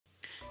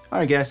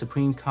Alright guys,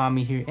 Supreme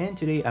Kami here, and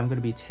today I'm going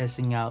to be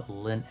testing out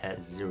Lyn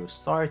at 0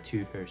 star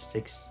to her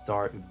 6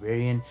 star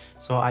variant.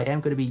 So I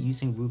am going to be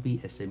using Ruby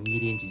as a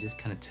median to just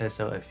kind of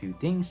test out a few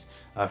things.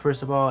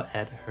 First of all,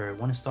 at her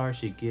 1 star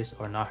she gives,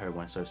 or not her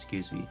 1 star,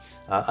 excuse me,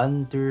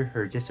 under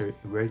her just her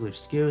regular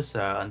skills,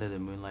 under the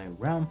Moonlight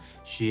Realm,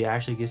 she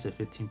actually gives a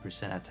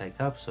 15% attack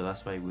up, so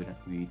that's why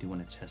we do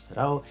want to test it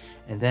out.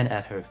 And then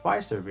at her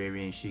 5 star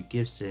variant she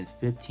gives a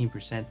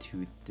 15%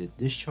 to the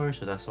discharge,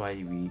 so that's why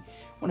we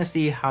want to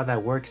see how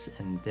that works.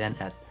 And then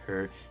at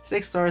her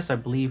 6 stars, I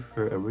believe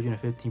her original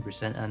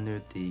 15% under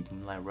the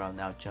Moonlight Realm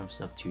now jumps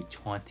up to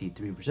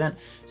 23%.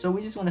 So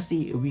we just want to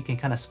see if we can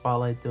kind of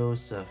spotlight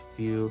those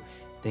few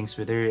things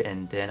with her.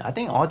 And then I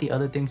think all the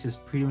other things is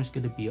pretty much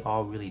going to be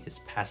all really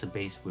just passive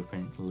based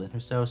within Lyn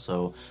herself.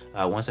 So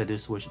once I do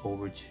switch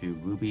over to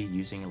Ruby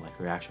using like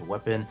her actual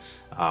weapon,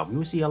 we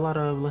will see a lot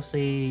of, let's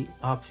say,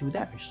 pure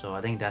damage. So I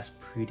think that's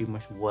pretty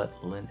much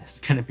what Lyn is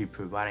going to be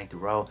providing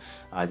throughout,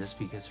 just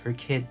because her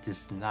kit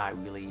does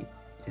not really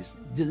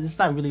it's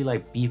not really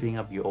like beefing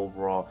up your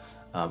overall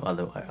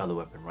other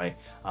weapon, right?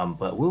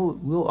 But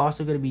we're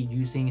also going to be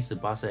using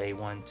Tsubasa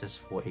A1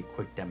 just for a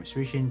quick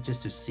demonstration,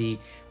 just to see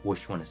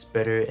which one is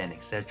better and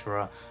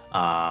etc.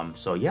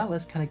 So yeah,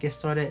 let's kind of get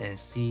started and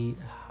see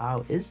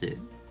how is it.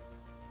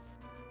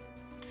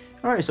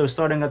 Alright, so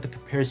starting at the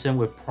comparison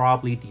with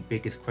probably the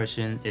biggest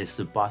question, is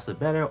Tsubasa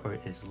better or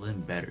is Lyn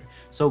better?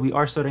 So we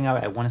are starting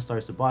out at 1 star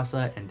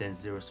Tsubasa and then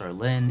 0 star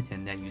Lyn,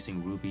 and then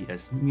using Ruby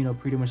as, you know,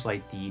 pretty much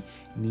like the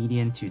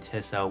median to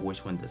test out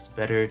which one does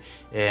better.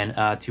 And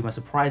to my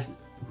surprise,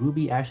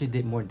 Ruby actually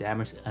did more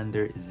damage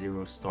under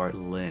 0 star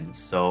Lyn.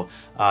 So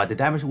the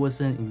damage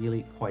wasn't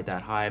really quite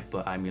that high,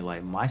 but I mean,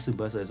 like, my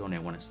Tsubasa is only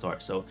at 1 star.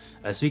 So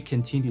as we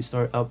continue to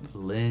start up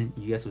Lyn,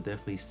 you guys will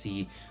definitely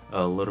see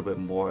a little bit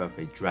more of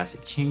a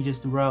drastic changes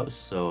throughout,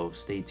 so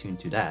stay tuned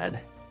to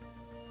that.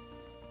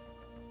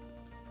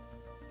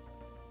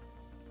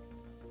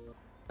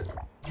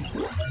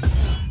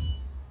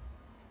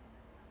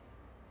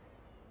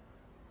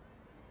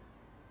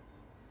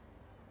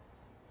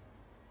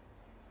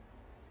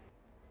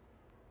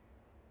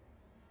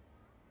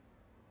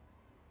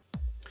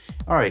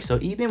 Alright, so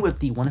even with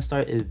the 1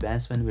 star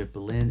advancement with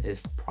Lyn,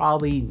 is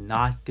probably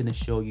not going to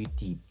show you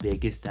the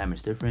biggest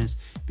damage difference,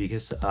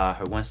 because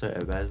her 1 star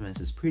advancement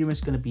is pretty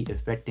much going to be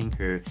affecting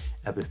her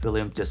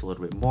epithelium just a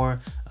little bit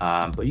more.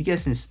 But you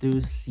guys can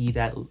still see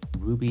that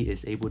Ruby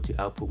is able to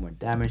output more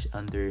damage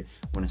under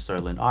 1 star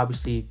Lyn,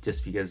 obviously,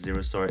 just because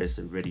 0 star is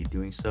already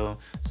doing so.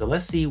 So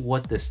let's see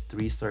what does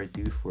 3 star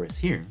do for us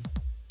here.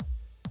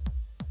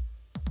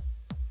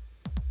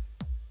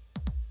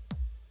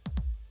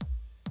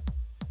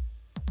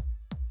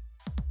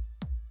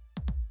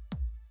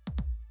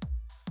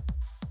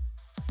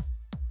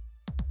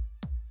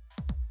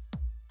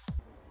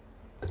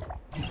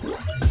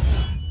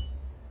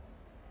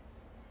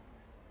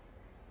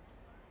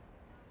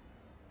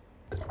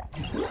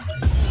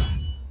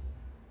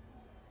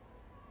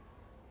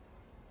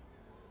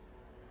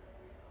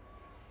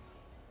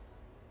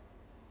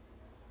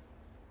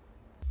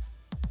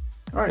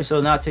 Alright,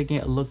 so now taking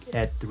a look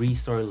at 3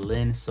 star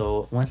Lyn.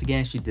 So once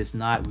again, she does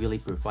not really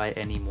provide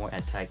any more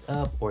attack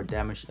up or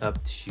damage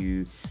up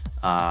to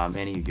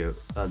any of your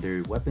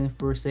other weapons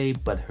per se,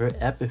 but her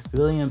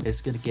epithelium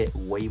is going to get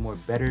way more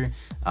better.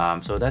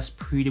 So that's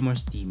pretty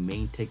much the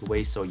main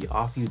takeaway. So your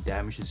off-view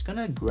damage is going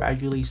to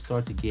gradually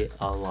start to get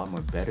a lot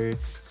more better.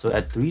 So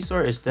at 3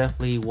 star is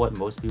definitely what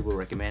most people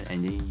recommend,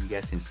 and then you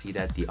guys can see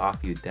that the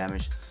off-view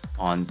damage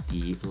on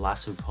the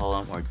last 2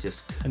 column are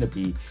just going to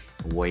be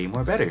way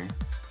more better.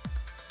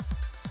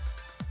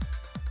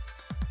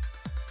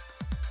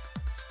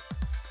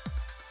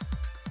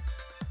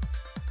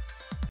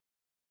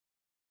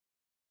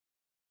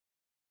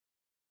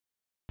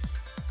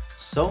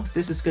 So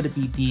this is going to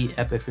be the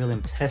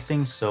epithelium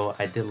testing. So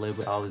I did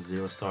label out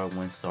 0 star,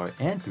 1 star,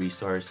 and 3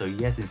 star. So you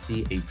guys can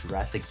see a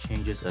drastic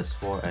changes as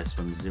far as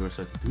from 0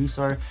 star to 3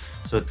 star.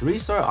 So 3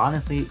 star,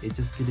 honestly, it's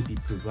just going to be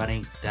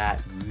providing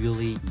that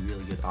really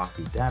good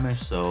off-view damage.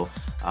 So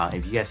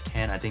if you guys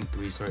can, I think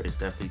 3 star is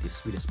definitely the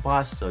sweetest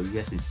spot. So you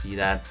guys can see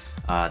that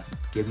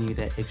giving you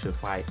that extra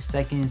 5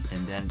 seconds,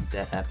 and then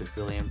that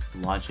epithelium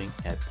launching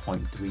at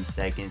 0.3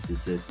 seconds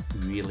is just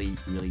really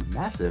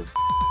massive.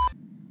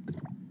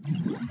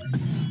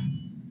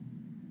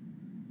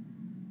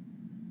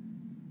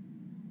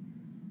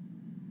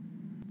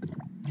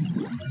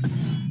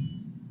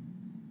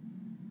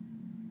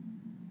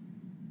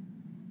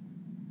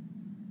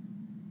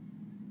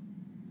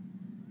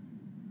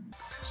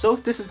 So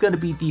this is going to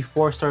be the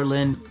 4 star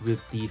Lyn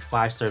with the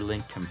 5 star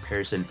Lyn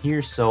comparison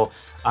here. So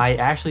I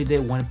actually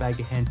did went back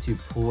ahead to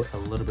pull a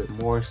little bit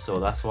more, so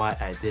that's why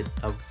I did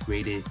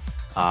upgrade it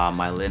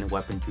my Lin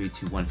weaponry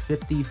to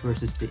 150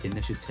 versus the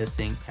initial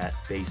testing at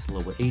base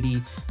level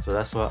 80. So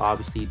that's why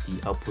obviously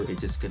the output is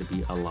just going to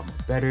be a lot more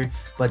better.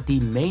 But the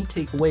main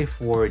takeaway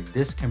for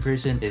this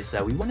comparison is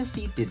that we want to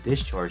see the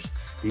discharge,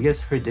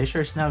 because her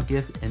discharge now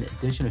give an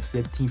additional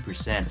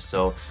 15%.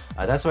 So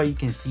that's why you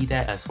can see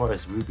that as far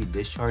as Ruby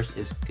discharge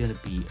is going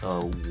to be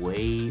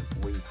way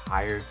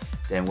higher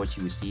than what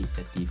you would see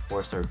at the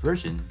 4-star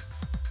version.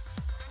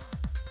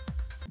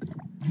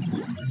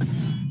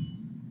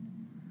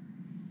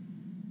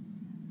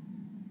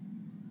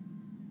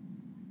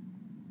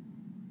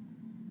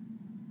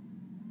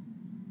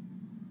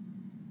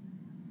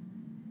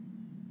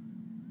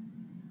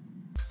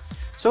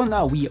 So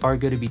now we are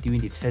going to be doing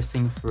the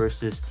testing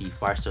versus the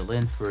 5-star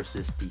Lin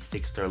versus the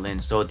 6-star Lin.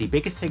 So the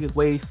biggest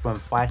takeaway from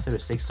 5-star to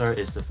 6-star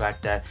is the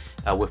fact that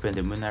within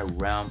the Moonlight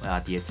Realm,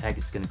 the attack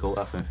is going to go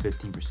up from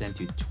 15%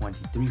 to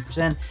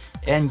 23%,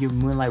 and your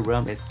Moonlight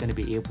Realm is going to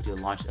be able to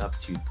launch up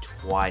to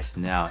twice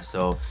now.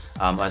 So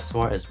as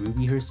far as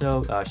Ruby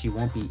herself, she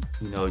won't be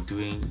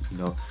doing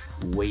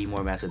way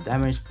more massive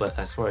damage, but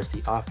as far as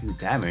the offview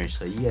damage,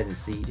 so you guys can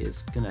see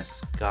it's gonna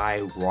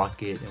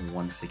skyrocket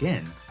once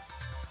again.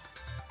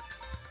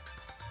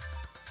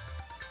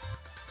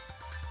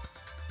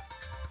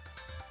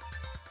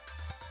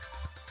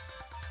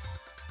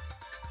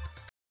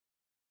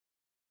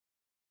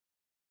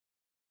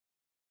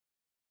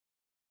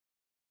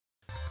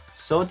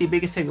 So the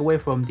biggest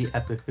takeaway from the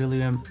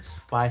Epithelium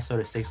 5-star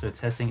to 6-star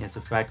testing is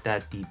the fact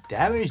that the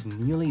damage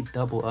nearly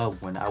doubled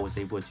up when I was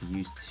able to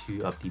use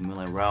 2 of the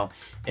Moonlight Realm.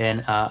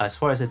 And as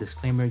far as a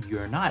disclaimer,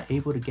 you're not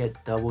able to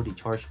get double the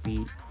charge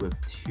speed with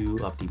 2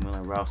 of the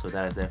Moonlight Realm, so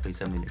that is definitely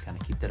something to kind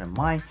of keep that in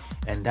mind.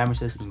 And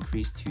damage has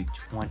increased to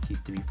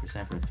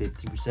 23% from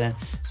 50%,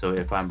 so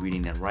if I'm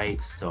reading that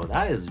right, so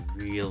that is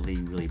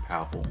really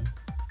powerful.